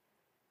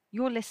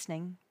You're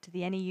listening to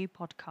the NEU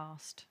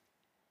podcast.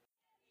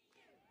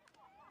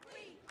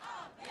 We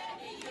are the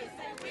NEU,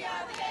 say we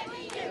are the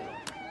NEU.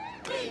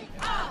 We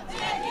are the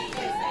NEU,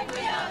 say we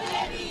are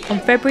the NEU. On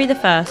February the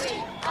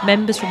 1st,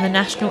 members from the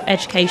National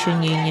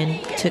Education Union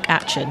took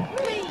action.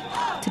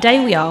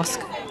 Today we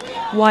ask,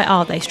 why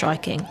are they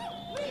striking?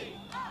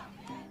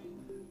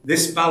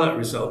 This ballot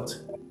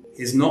result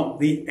is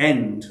not the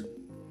end.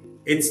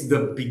 It's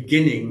the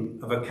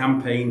beginning of a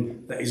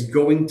campaign that is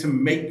going to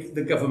make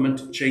the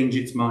government change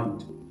its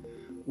mind.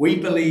 We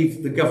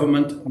believe the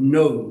government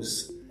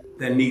knows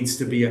there needs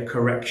to be a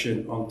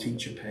correction on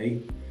teacher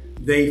pay.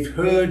 They've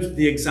heard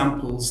the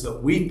examples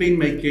that we've been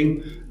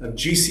making of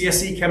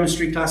GCSE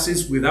chemistry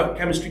classes without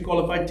chemistry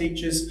qualified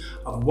teachers,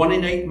 of 1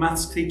 in 8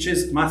 maths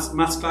teachers,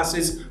 maths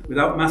classes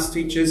without maths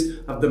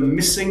teachers, of them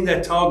missing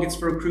their targets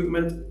for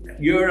recruitment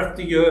year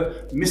after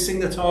year, missing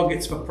the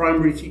targets for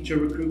primary teacher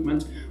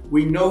recruitment.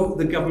 We know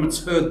the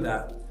government's heard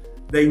that.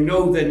 They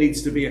know there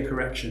needs to be a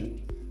correction.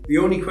 The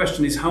only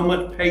question is how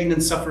much pain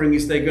and suffering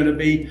is there going to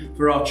be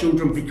for our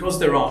children because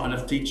there aren't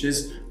enough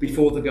teachers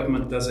before the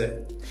government does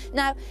it.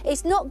 Now,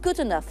 it's not good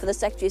enough for the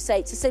Secretary of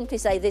State to simply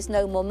say there's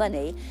no more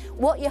money.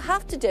 What you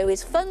have to do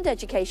is fund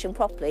education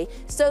properly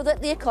so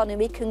that the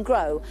economy can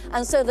grow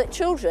and so that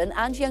children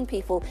and young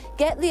people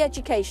get the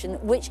education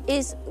which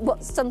is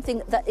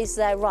something that is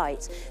their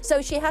right.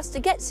 So she has to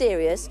get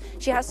serious,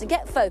 she has to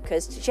get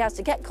focused, she has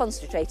to get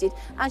concentrated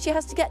and she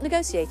has to get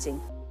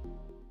negotiating.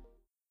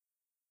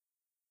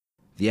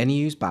 The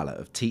NEU's ballot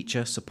of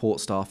teacher, support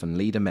staff and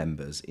leader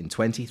members in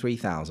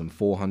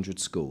 23,400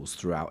 schools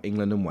throughout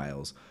England and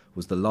Wales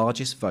was the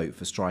largest vote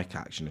for strike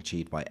action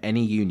achieved by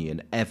any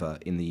union ever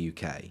in the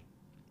UK.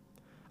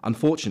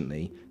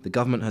 Unfortunately, the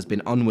government has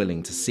been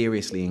unwilling to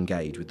seriously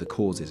engage with the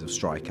causes of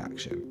strike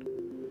action.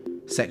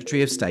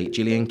 Secretary of State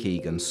Gillian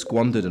Keegan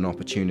squandered an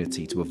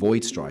opportunity to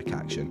avoid strike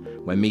action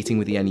when meeting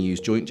with the NEU's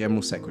Joint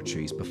General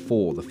Secretaries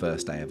before the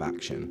first day of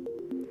action.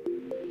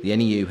 The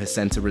NEU has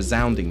sent a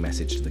resounding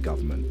message to the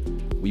government.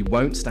 We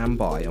won't stand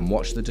by and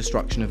watch the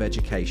destruction of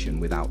education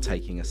without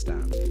taking a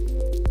stand.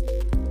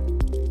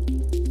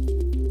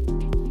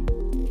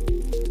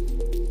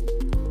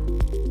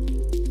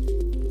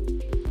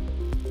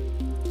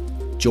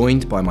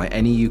 Joined by my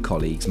NEU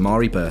colleagues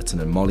Mari Burton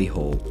and Molly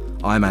Hall,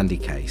 I'm Andy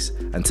Case,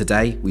 and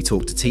today we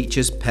talk to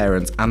teachers,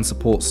 parents and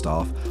support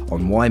staff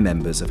on why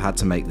members have had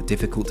to make the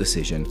difficult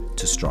decision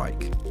to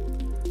strike.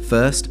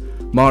 First,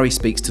 Mari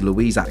speaks to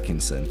Louise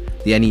Atkinson,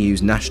 the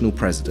NEU's national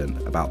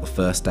president, about the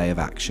first day of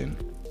action.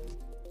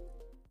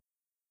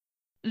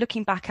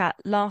 Looking back at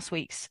last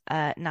week's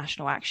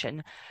national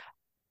action,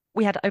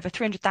 we had over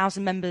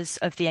 300,000 members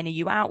of the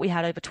NEU out. We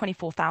had over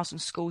 24,000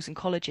 schools and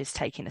colleges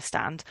taking a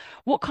stand.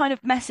 What kind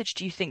of message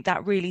do you think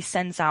that really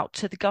sends out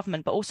to the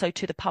government, but also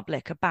to the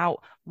public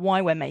about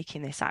why we're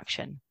making this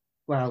action?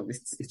 Well,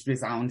 it's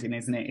resounding,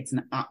 isn't it? It's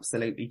an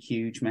absolutely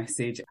huge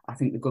message. I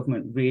think the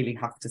government really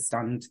have to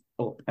stand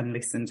up and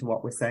listen to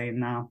what we're saying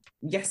now.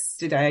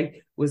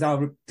 Yesterday was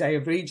our day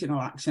of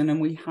regional action and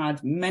we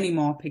had many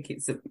more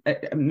pickets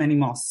at many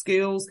more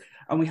schools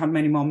and we had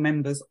many more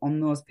members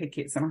on those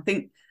pickets. And I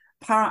think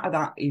part of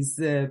that is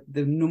the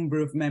number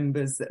of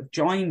members that have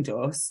joined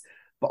us.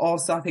 But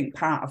also I think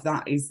part of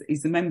that is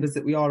the members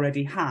that we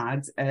already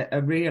had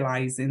are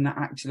realising that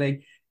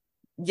actually,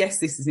 yes,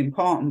 this is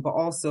important, but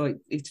also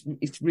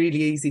it's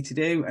really easy to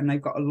do. And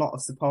they've got a lot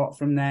of support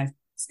from their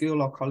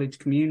school or college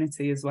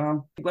community as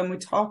well. When we're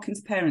talking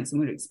to parents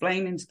and we're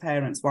explaining to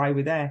parents why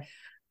we're there,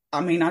 I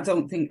mean, I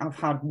don't think I've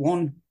had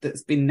one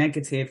that's been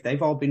negative.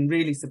 They've all been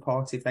really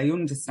supportive. They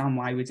understand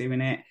why we're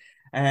doing it.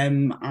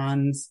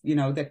 And, you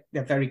know, they're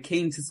very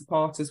keen to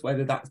support us,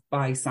 whether that's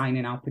by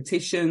signing our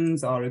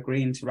petitions or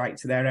agreeing to write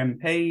to their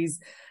MPs.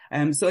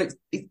 So it's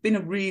been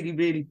a really,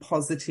 really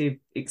positive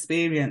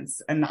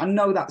experience. And I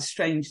know that's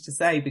strange to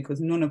say because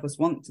none of us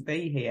want to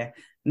be here.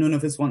 None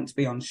of us want to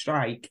be on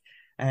strike.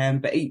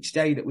 But each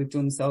day that we've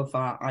done so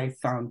far, I've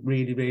found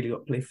really, really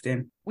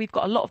uplifting. We've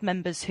got a lot of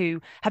members who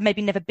have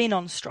maybe never been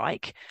on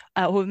strike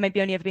or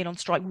maybe only ever been on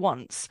strike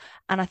once.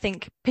 And I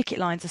think picket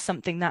lines are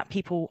something that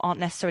people aren't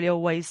necessarily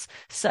always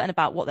certain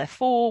about what they're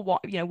for,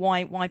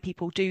 why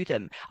people do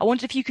them. I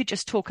wondered if you could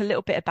just talk a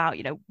little bit about,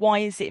 why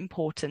is it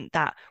important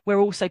that we're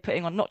also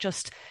putting on not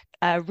just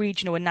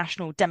regional and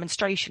national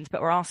demonstrations,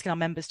 but we're asking our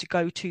members to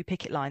go to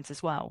picket lines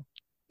as well?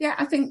 Yeah,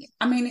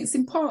 I mean, it's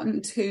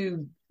important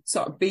to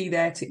sort of be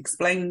there to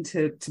explain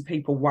to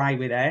people why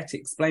we're there, to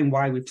explain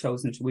why we've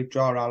chosen to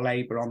withdraw our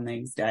labour on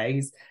these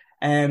days.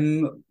 I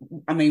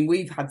mean,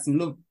 we've had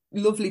some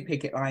lovely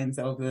picket lines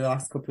over the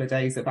last couple of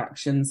days of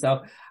action.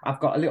 So I've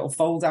got a little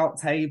fold-out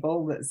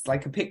table that's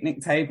like a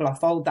picnic table. I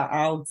fold that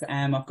out.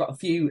 I've got a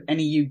few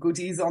NEU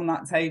goodies on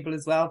that table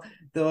as well.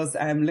 Those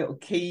little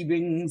key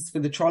rings for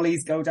the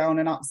trolleys go down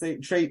an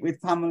absolute treat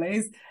with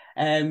families.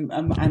 And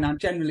I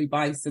generally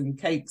buy some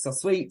cakes or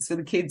sweets for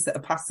the kids that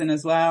are passing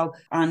as well.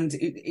 And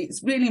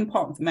it's really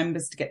important for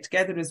members to get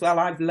together as well.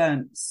 I've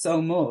learnt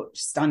so much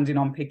standing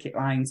on picket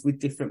lines with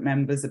different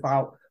members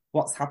about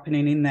what's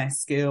happening in their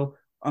school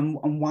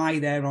and why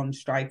they're on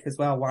strike as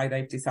well, why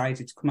they've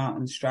decided to come out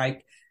on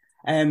strike.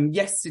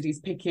 Yesterday's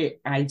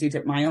picket I did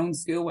at my own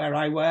school where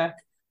I work,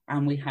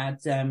 and we had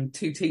 2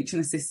 teaching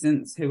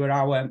assistants who are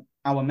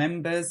our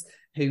members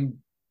who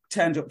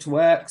turned up to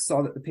work,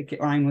 saw that the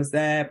picket line was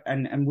there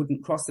and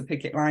wouldn't cross the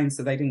picket line,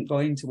 so they didn't go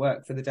into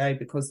work for the day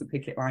because the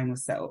picket line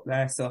was set up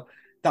there. So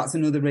that's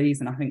another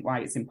reason I think why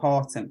it's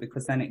important,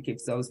 because then it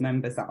gives those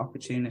members that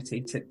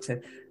opportunity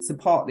to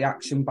support the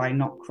action by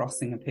not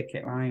crossing a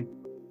picket line.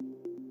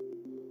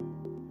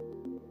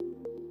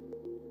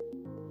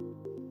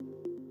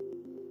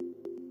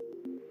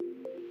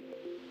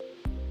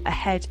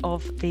 Ahead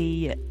of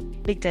the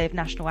big day of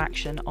national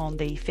action on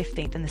the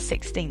 15th and the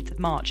 16th of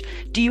March,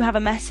 do you have a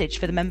message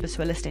for the members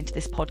who are listening to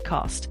this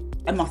podcast?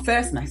 And my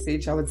first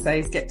message, I would say,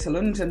 is get to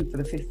London for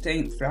the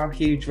 15th for our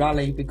huge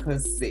rally,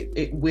 because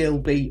it will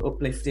be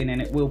uplifting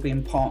and it will be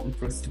important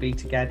for us to be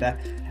together.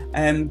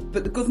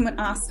 But the government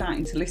are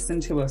starting to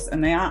listen to us,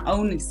 and they are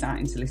only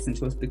starting to listen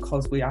to us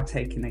because we are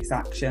taking this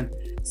action.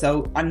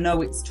 So I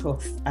know it's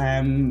tough.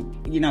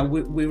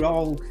 We're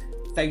all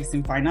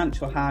facing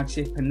financial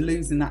hardship, and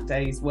losing that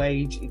day's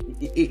wage,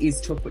 it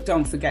is tough. But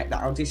don't forget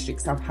that our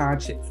districts have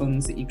hardship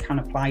funds that you can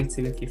apply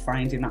to if you're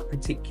finding that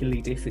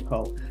particularly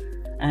difficult.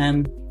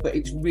 But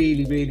it's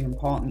really, really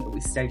important that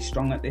we stay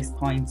strong at this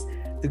point.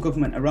 The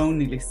government are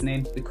only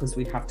listening because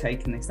we have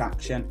taken this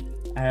action.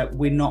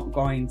 We're not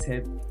going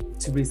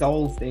to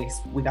resolve this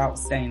without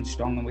staying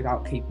strong and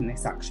without keeping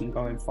this action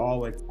going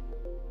forward.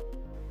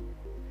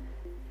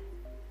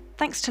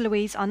 Thanks to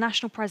Louise, our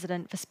National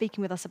President, for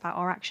speaking with us about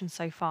our action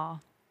so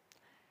far.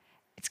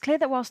 It's clear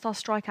that whilst our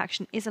strike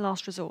action is a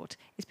last resort,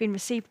 it's been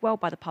received well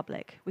by the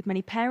public, with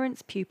many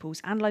parents,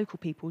 pupils and local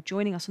people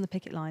joining us on the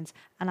picket lines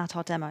and at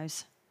our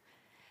demos.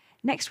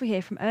 Next we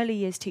hear from early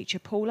years teacher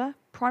Paula,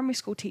 primary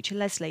school teacher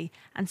Leslie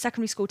and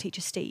secondary school teacher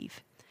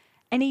Steve,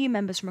 NEU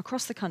members from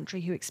across the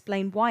country who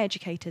explain why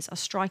educators are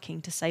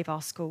striking to save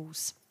our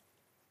schools.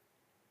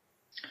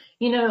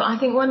 I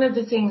think one of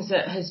the things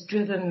that has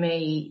driven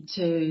me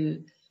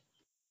to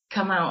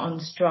come out on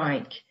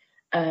strike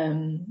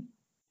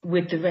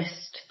with the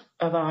rest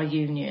of our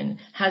union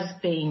has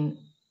been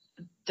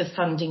the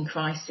funding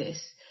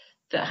crisis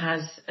that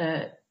has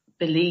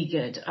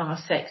beleaguered our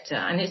sector,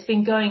 and it's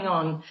been going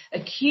on,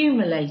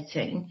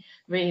 accumulating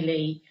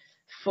really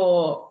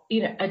for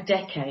a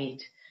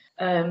decade.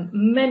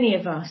 Many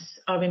of us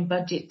are in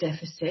budget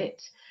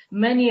deficit.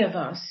 Many of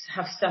us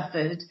have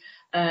suffered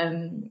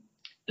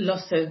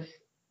loss of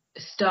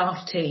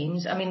staff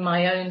teams. I mean,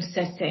 my own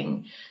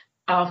setting,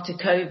 after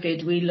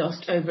COVID, we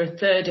lost over a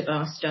third of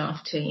our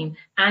staff team,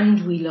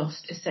 and we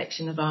lost a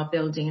section of our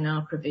building and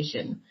our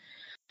provision.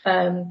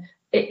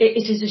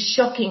 It is a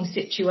shocking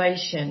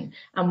situation,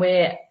 and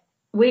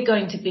we're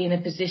going to be in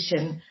a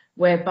position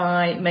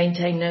whereby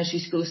maintained nursery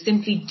schools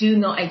simply do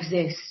not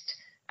exist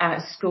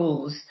as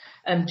schools,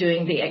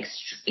 doing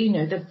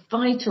the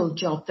vital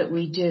job that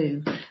we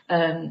do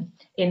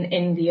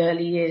in the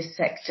early years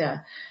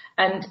sector.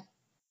 And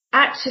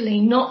actually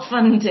not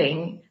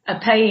funding a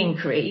pay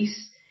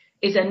increase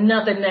is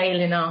another nail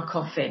in our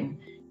coffin.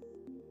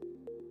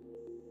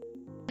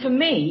 For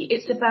me,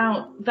 it's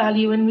about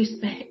value and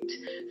respect.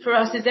 For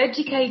us as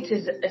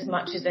educators, as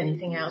much as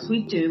anything else,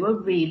 we do a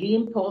really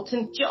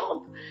important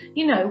job.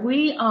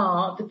 We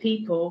are the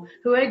people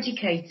who are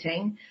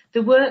educating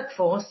the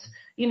workforce,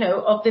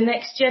 of the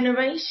next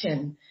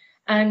generation.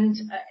 And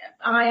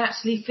I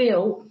actually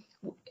feel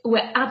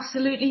we're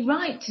absolutely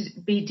right to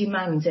be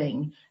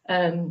demanding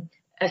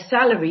a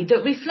salary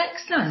that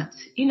reflects that.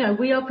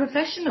 We are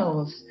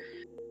professionals.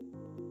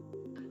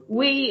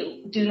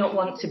 We do not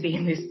want to be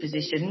in this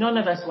position. None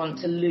of us want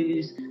to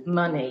lose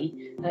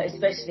money,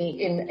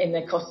 especially in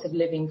the cost of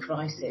living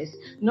crisis.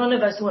 None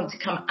of us want to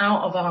come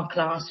out of our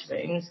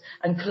classrooms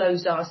and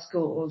close our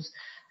schools.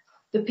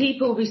 The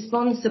people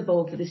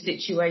responsible for the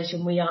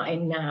situation we are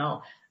in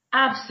now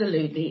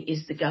absolutely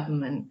is the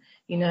government,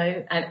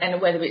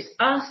 and whether it's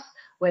us,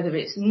 whether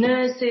it's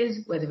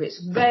nurses, whether it's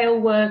rail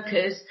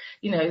workers,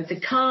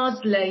 the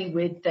cards lay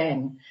with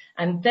them.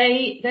 And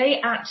they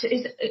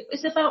actually,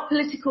 it's about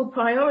political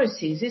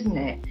priorities, isn't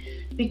it?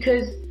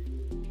 Because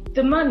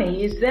the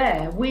money is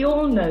there. We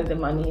all know the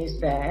money is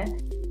there.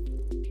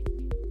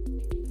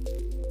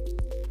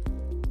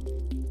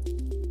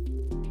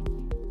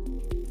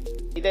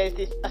 There's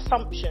this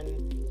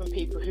assumption from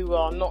people who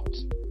are not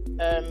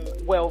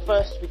well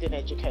versed within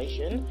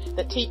education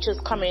that teachers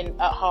come in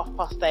at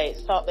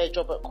 8:30, start their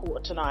job at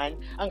 8:45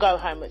 and go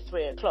home at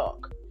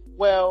 3:00.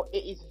 Well,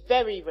 it is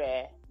very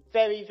rare,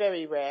 very,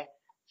 very rare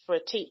for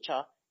a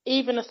teacher,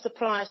 even a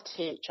supply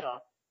teacher,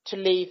 to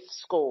leave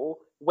school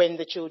when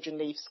the children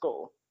leave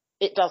school.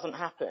 It doesn't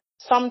happen.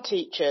 Some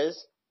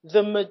teachers,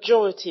 the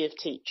majority of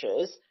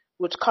teachers,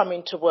 would come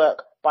into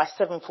work by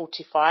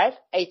 7:45,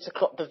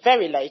 8:00 the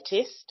very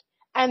latest,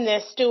 and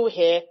they're still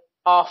here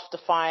after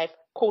 5,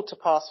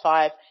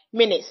 5:15,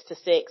 minutes to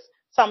 6,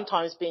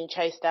 sometimes being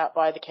chased out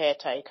by the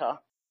caretaker.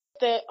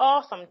 There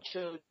are some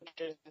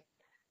children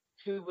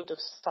who would have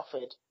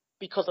suffered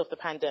because of the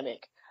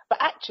pandemic, But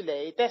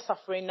actually, they're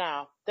suffering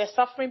now. They're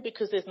suffering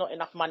because there's not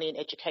enough money in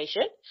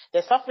education.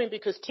 They're suffering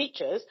because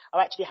teachers are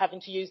actually having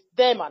to use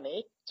their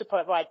money to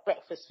provide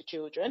breakfast for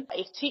children.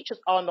 If teachers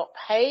are not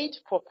paid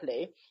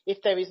properly,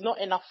 if there is not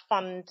enough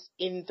funds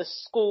in the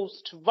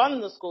schools to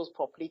run the schools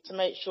properly, to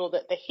make sure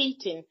that the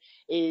heating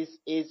is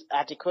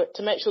adequate,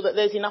 to make sure that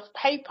there's enough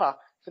paper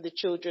for the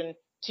children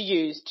to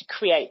use to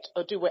create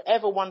or do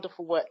whatever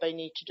wonderful work they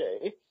need to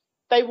do,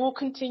 they will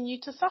continue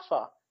to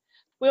suffer.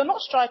 We are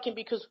not striking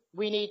because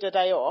we need a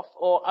day off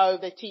or, oh,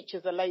 the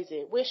teachers are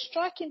lazy. We're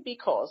striking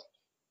because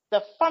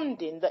the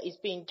funding that is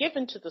being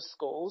given to the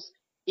schools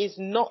is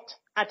not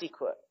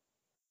adequate.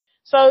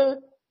 So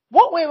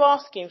what we're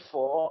asking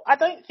for, I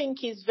don't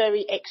think is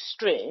very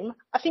extreme.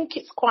 I think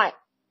it's quite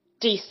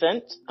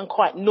decent and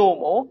quite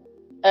normal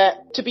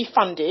to be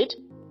funded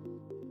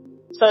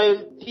so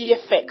the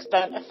effects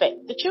don't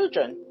affect the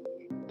children.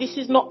 This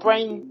is not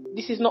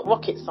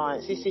rocket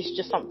science. This is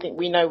just something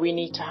we know we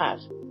need to have.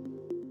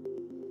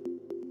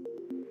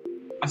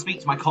 I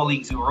speak to my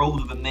colleagues who are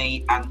older than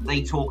me, and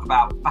they talk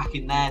about back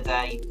in their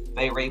day,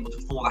 they were able to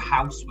afford a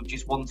house with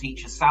just one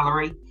teacher's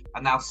salary.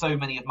 And now so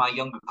many of my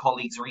younger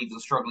colleagues are even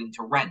struggling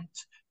to rent.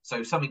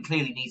 So something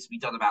clearly needs to be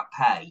done about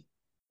pay.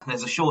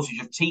 There's a shortage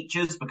of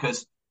teachers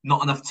because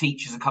not enough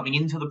teachers are coming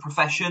into the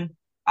profession,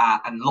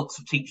 and lots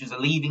of teachers are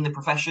leaving the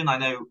profession. I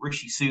know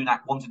Rishi Sunak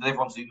wanted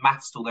everyone to do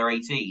maths till they're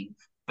 18.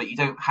 But you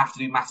don't have to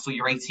do maths till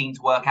you're 18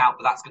 to work out,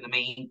 but that's going to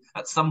mean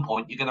at some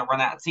point you're going to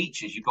run out of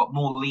teachers. You've got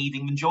more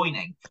leaving than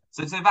joining.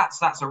 So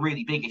that's a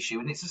really big issue.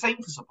 And it's the same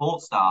for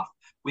support staff.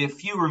 We have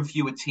fewer and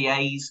fewer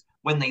TAs.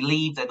 When they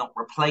leave, they're not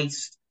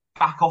replaced.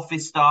 Back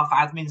office staff,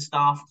 admin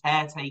staff,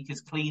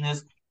 caretakers,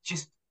 cleaners,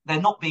 they're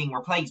not being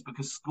replaced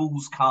because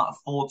schools can't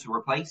afford to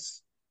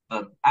replace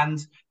them.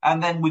 And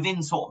then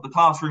within sort of the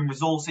classroom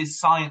resources,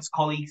 science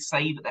colleagues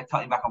say that they're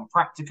cutting back on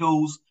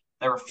practicals.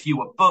 There are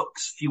fewer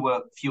books,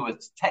 fewer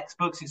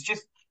textbooks. It's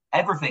just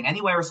everything.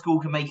 Anywhere a school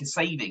can make a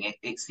saving,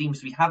 it seems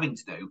to be having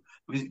to do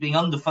because it's being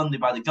underfunded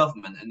by the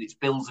government and its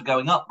bills are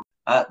going up.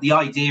 The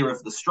idea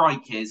of the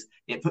strike is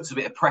it puts a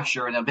bit of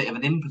pressure and a bit of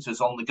an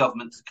impetus on the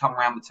government to come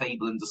around the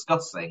table and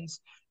discuss things.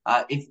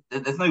 If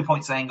there's no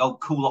point saying, oh,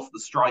 cool off the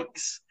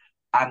strikes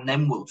and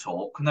then we'll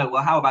talk. No,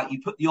 well, how about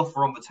you put the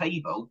offer on the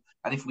table,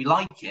 and if we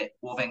like it,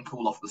 we'll then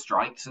cool off the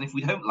strikes. And if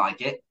we don't like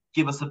it,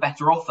 give us a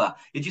better offer.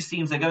 It just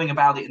seems they're going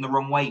about it in the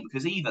wrong way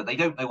because either they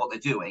don't know what they're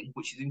doing,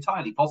 which is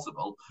entirely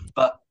possible,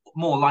 but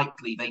more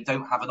likely they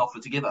don't have an offer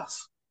to give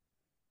us.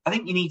 I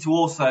think you need to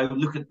also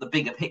look at the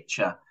bigger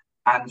picture.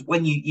 And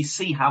when you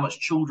see how much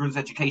children's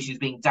education is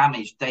being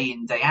damaged day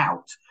in, day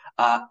out,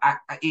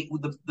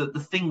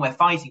 the thing we're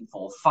fighting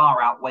for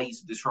far outweighs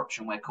the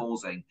disruption we're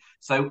causing.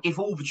 So if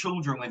all the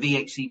children with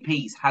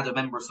EHCPs had a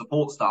member of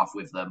support staff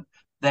with them,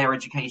 their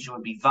education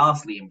would be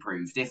vastly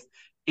improved.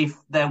 If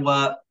there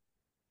were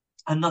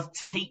enough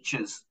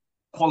teachers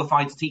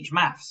qualified to teach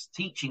maths,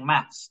 teaching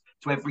maths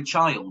to every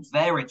child,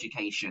 their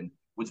education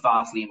would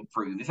vastly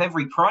improve. If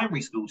every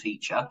primary school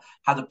teacher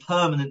had a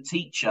permanent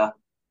teacher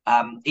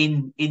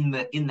in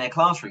their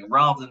classroom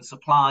rather than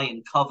supply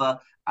and cover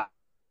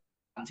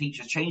and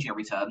teachers changing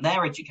every term,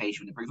 their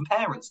education would improve. And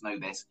parents know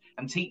this,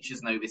 and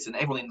teachers know this, and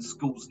everyone in the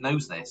schools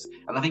knows this.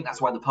 And I think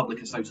that's why the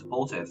public is so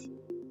supportive.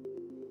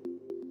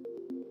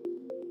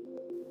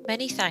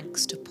 Many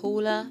thanks to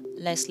Paula,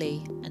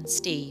 Leslie and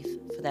Steve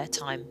for their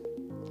time.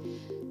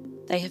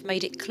 They have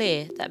made it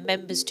clear that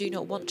members do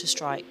not want to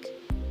strike,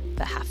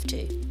 but have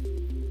to.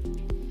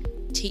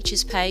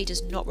 Teachers' pay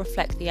does not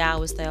reflect the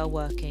hours they are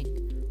working,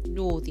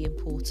 nor the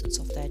importance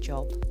of their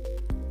job.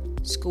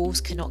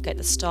 Schools cannot get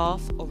the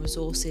staff or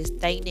resources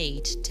they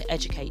need to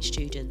educate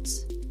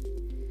students.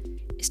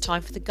 It's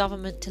time for the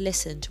government to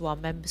listen to our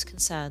members'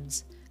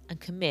 concerns and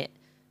commit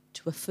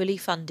to a fully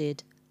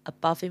funded,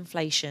 above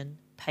inflation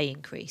pay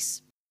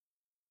increase.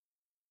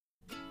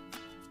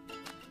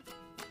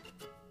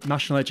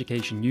 National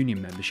Education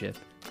Union membership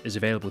is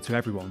available to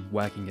everyone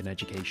working in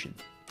education.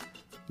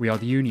 We are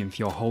the union for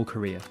your whole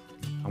career,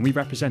 and we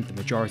represent the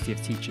majority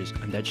of teachers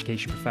and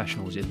education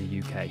professionals in the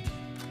UK.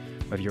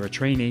 Whether you're a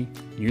trainee,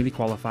 newly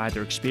qualified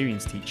or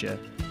experienced teacher,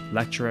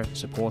 lecturer,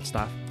 support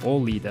staff or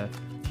leader,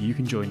 you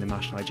can join the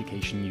National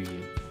Education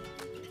Union.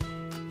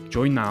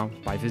 Join now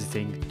by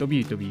visiting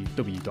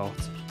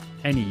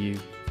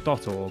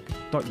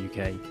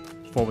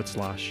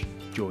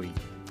www.neu.org.uk/join.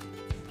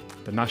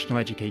 The National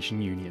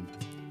Education Union.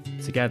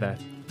 Together,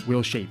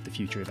 we'll shape the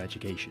future of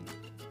education.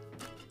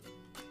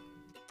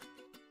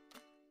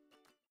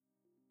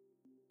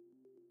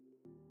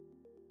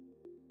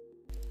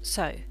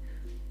 So,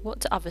 what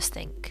do others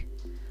think?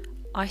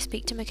 I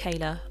speak to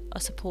Michaela, a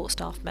support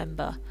staff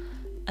member,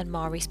 and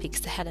Mari speaks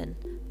to Helen,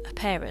 a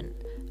parent,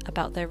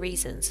 about their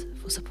reasons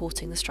for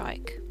supporting the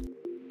strike.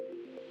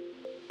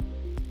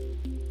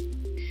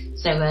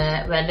 So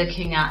we're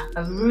looking at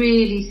a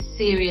really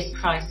serious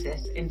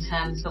crisis in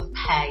terms of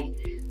pay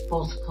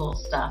for support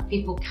staff.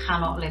 People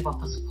cannot live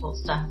off a support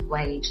staff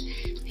wage.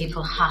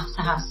 People have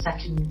to have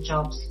second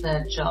jobs,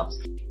 third jobs.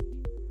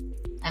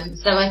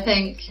 So I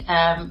think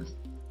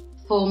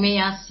For me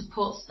as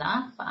support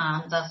staff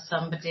and as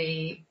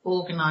somebody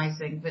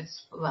organising with,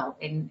 well,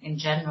 in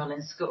general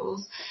in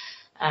schools,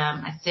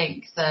 I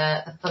think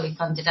the fully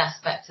funded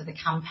aspect of the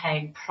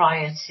campaign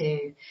prior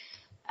to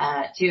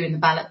during the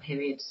ballot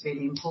period is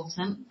really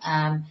important.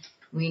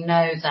 We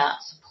know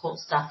that support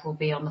staff will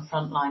be on the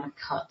front line of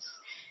cuts.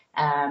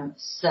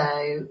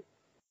 So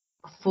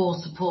for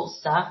support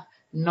staff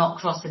not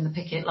crossing the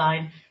picket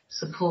line,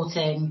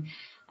 supporting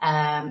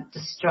the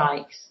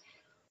strikes,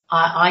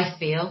 I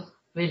feel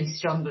really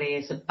strongly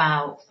is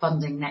about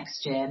funding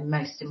next year,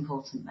 most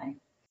importantly.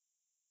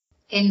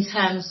 In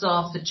terms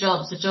of the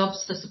jobs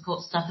for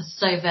support staff are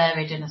so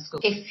varied in a school.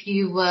 If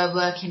you were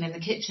working in the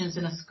kitchens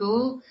in a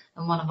school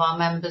and one of our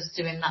members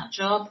doing that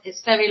job,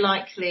 it's very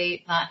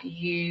likely that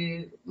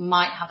you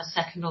might have a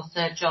second or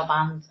third job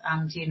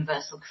and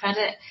universal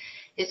credit.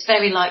 It's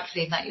very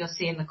likely that you're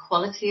seeing the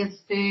quality of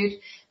food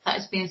that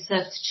is being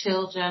served to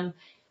children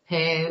who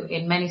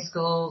in many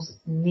schools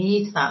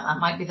need that. That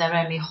might be their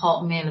only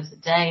hot meal of the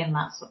day, and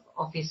that's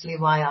obviously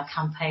why our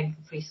campaign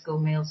for free school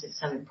meals is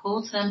so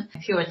important.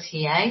 If you're a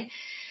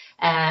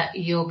TA,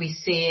 you'll be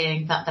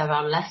seeing that there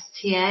are less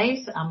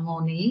TAs and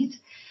more need.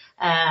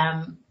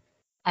 And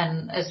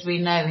as we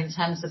know, in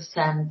terms of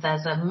SEND,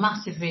 there's a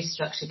massive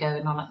restructure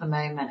going on at the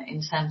moment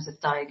in terms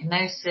of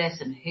diagnosis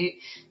and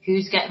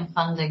who's getting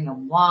funding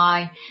and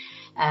why.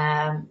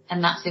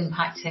 And that's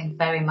impacting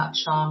very much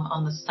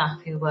on the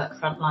staff who work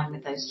frontline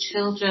with those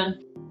children.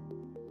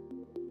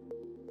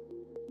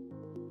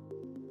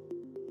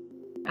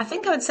 I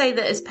think I would say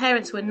that as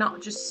parents, we're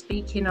not just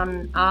speaking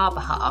on our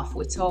behalf,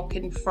 we're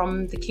talking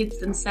from the kids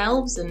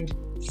themselves, and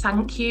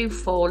thank you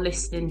for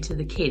listening to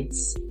the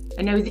kids.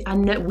 We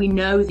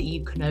know that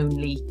you can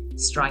only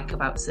strike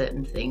about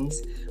certain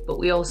things, but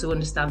we also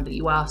understand that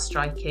you are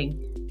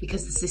striking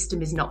because the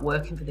system is not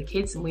working for the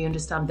kids, and we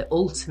understand that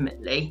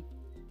ultimately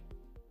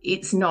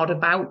it's not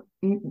about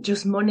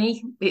just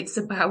money. It's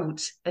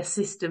about a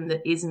system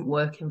that isn't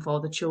working for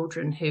the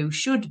children who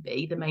should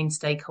be the main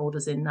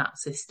stakeholders in that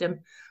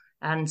system.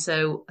 And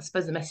so I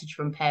suppose the message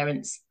from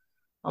parents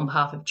on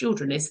behalf of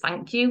children is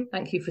thank you.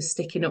 Thank you for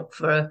sticking up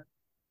for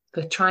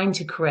trying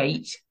to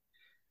create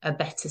a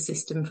better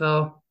system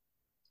for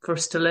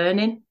us to learn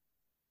in.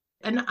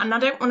 And I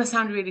don't want to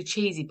sound really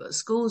cheesy, but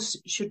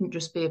schools shouldn't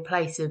just be a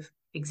place of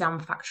exam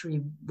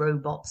factory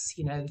robots,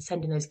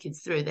 sending those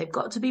kids through. They've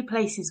got to be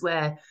places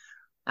where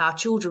our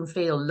children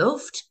feel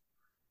loved,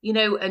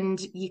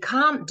 and you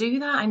can't do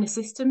that in a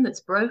system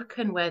that's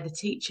broken, where the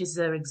teachers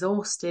are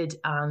exhausted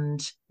and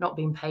not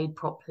being paid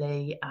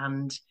properly.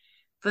 And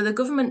for the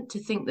government to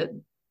think that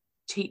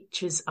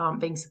teachers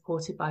aren't being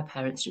supported by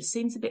parents just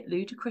seems a bit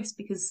ludicrous,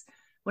 because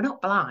we're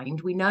not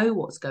blind. We know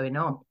what's going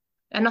on.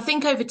 And I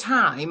think over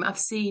time, I've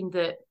seen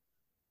that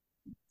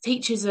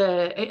teachers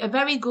are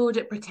very good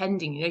at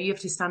pretending. You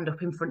have to stand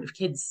up in front of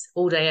kids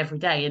all day, every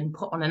day and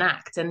put on an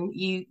act. And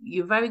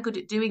you're very good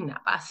at doing that.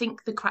 But I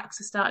think the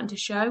cracks are starting to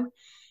show.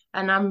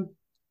 And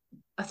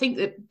I think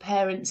that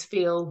parents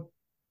feel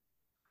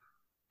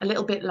a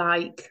little bit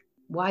like,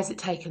 why has it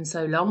taken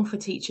so long for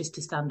teachers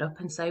to stand up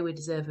and say we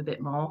deserve a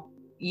bit more?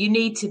 You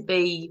need to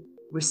be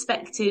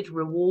respected,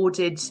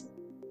 rewarded,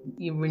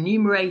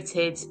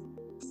 remunerated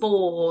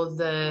for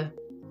the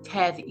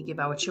care that you give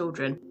our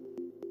children.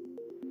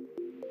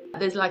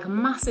 There's like a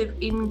massive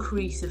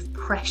increase of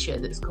pressure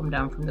that's come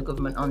down from the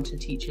government onto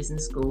teachers and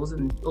schools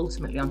and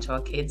ultimately onto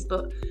our kids,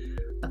 but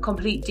a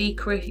complete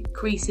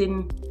decrease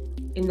in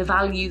the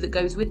value that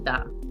goes with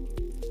that.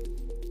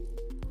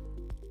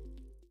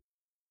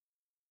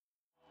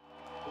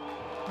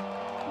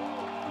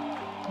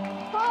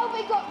 How have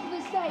we got to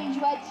the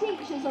stage where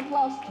teachers have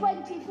lost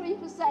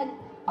 23%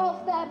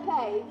 of their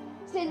pay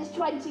since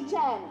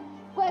 2010?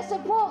 Where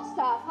support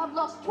staff have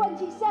lost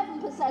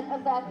 27%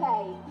 of their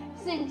pay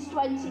since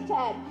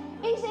 2010.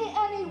 Is it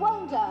any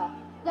wonder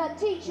that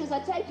teachers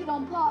are taking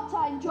on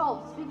part-time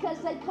jobs because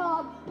they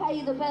can't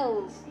pay the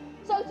bills?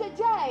 So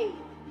today,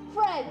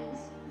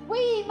 friends,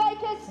 we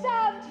make a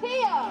stand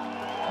here.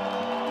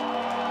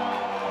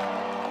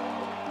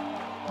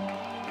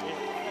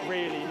 It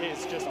really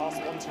is just us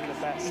wanting the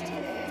best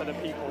for the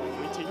people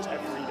we teach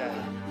every day.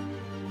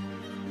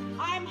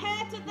 I am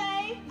here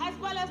today, as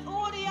well as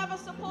all the other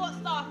support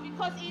staff,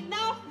 because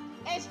enough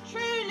is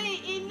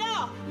truly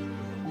enough.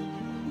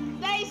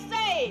 They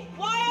say,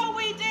 why are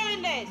we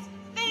doing this?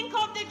 Think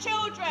of the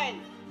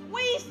children.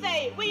 We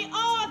say we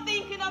are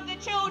thinking of the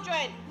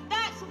children.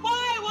 That's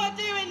why we're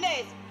doing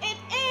this. It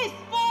is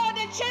for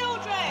the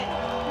children.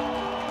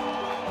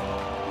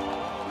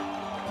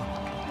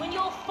 When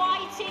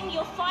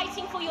you're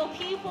fighting for your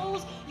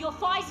pupils, you're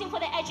fighting for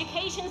the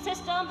education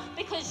system,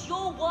 because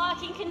your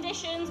working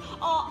conditions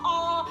are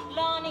our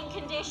learning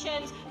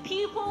conditions.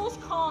 Pupils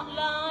can't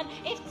learn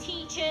if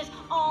teachers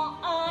aren't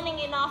earning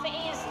enough. It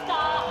is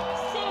that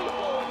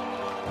simple.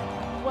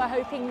 We're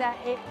hoping that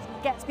it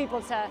gets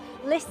people to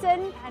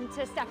listen and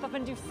to step up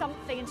and do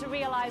something and to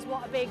realise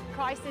what a big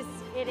crisis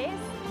it is.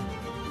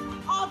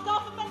 Our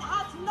government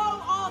has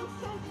no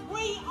answers.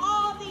 We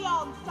are the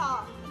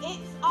answer.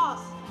 It's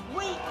us.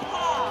 We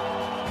care.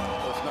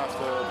 It's nice to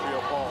be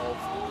a part of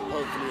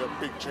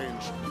make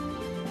change.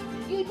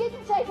 You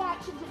didn't take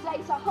action today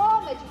to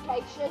harm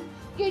education.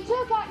 You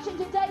took action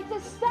today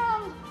to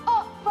stand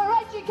up for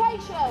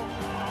education.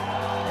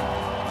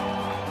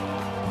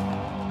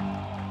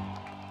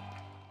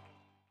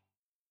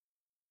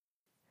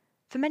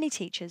 For many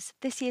teachers,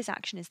 this year's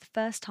action is the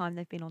first time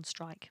they've been on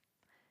strike.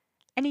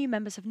 NEU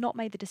members have not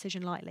made the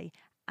decision lightly,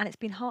 and it's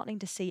been heartening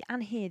to see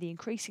and hear the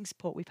increasing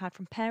support we've had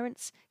from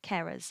parents,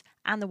 carers,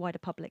 and the wider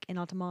public in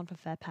our demand for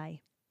fair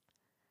pay.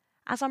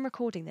 As I'm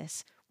recording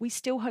this, we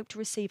still hope to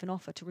receive an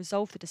offer to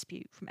resolve the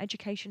dispute from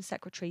Education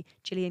Secretary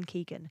Gillian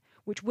Keegan,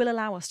 which will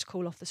allow us to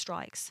call off the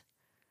strikes.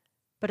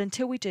 But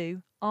until we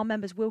do, our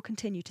members will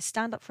continue to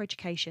stand up for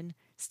education,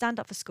 stand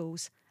up for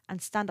schools,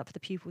 and stand up for the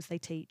pupils they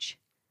teach.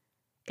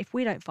 If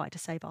we don't fight to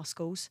save our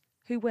schools,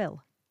 who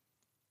will?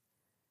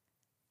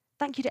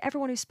 Thank you to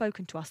everyone who's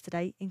spoken to us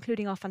today,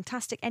 including our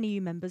fantastic NEU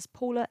members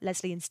Paula,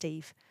 Leslie and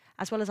Steve,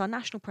 as well as our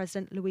National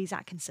President Louise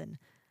Atkinson.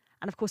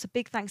 And of course a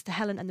big thanks to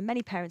Helen and the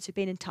many parents who've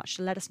been in touch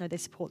to let us know they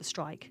support the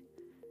strike.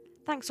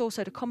 Thanks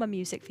also to Common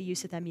Music for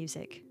use of their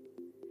music.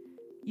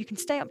 You can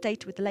stay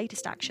updated with the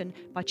latest action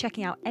by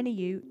checking out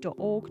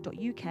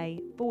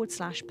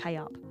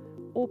neu.org.uk/payup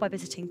or by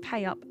visiting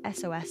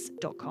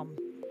payupsos.com.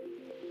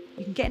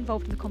 You can get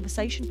involved in the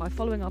conversation by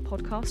following our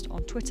podcast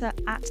on Twitter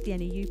 @the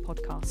NEU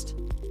Podcast.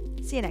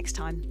 See you next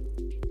time.